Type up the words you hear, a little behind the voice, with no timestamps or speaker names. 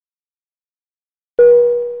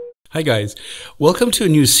Hi guys, welcome to a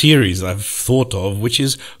new series I've thought of, which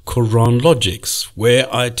is Koran Logics, where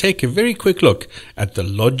I take a very quick look at the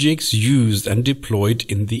logics used and deployed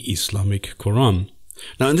in the Islamic Quran.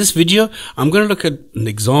 Now in this video, I'm going to look at an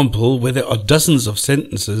example where there are dozens of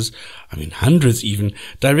sentences, hundreds even,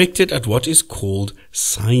 directed at what is called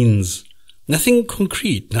signs. Nothing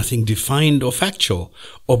concrete, nothing defined or factual,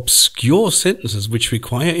 obscure sentences which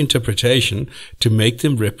require interpretation to make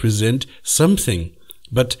them represent something,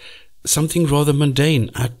 but something rather mundane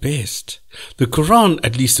at best. The Quran,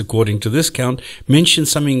 at least according to this count, mentions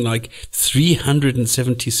something like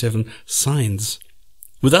 377 signs,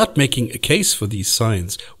 without making a case for these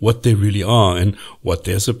signs, what they really are and what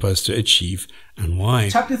they're supposed to achieve and why.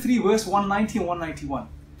 Chapter 3, verse 190 and 191.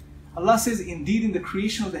 Allah says, "Indeed, in the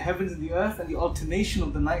creation of the heavens and the earth and the alternation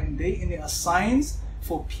of the night and day, and there are signs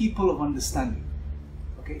for people of understanding."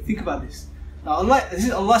 Okay, think about this. Now, this is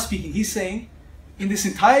Allah speaking. He's saying, in this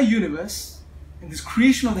entire universe, in this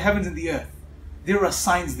creation of the heavens and the earth, there are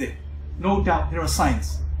signs there. No doubt, there are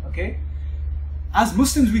signs. Okay? As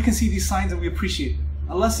Muslims, we can see these signs and we appreciate them.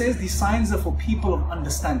 Allah says these signs are for people of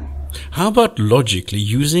understanding. How about logically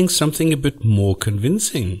using something a bit more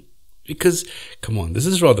convincing? Because, come on, this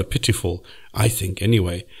is rather pitiful, I think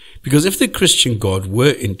anyway. Because if the Christian God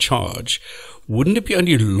were in charge, wouldn't it be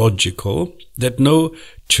only logical that no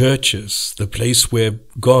churches, the place where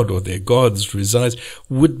God or their gods resides,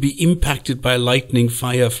 would be impacted by lightning,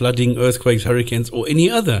 fire, flooding, earthquakes, hurricanes, or any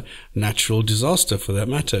other natural disaster for that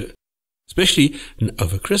matter, especially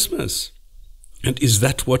over Christmas? And is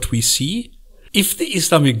that what we see? If the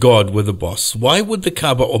Islamic God were the boss, why would the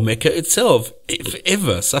Kaaba or Mecca itself, if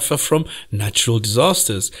ever, suffer from natural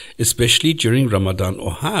disasters, especially during Ramadan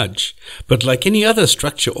or Hajj? But like any other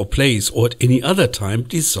structure or place or at any other time,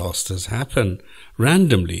 disasters happen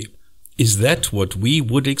randomly. Is that what we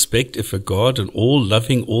would expect if a God, an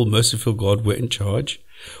all-loving, all-merciful God, were in charge?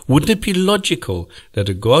 Wouldn't it be logical that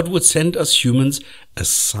a God would send us humans a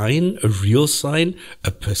sign, a real sign,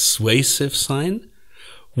 a persuasive sign?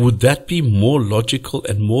 Would that be more logical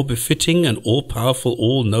and more befitting an all-powerful,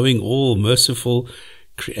 all-knowing, all-merciful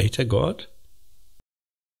Creator God?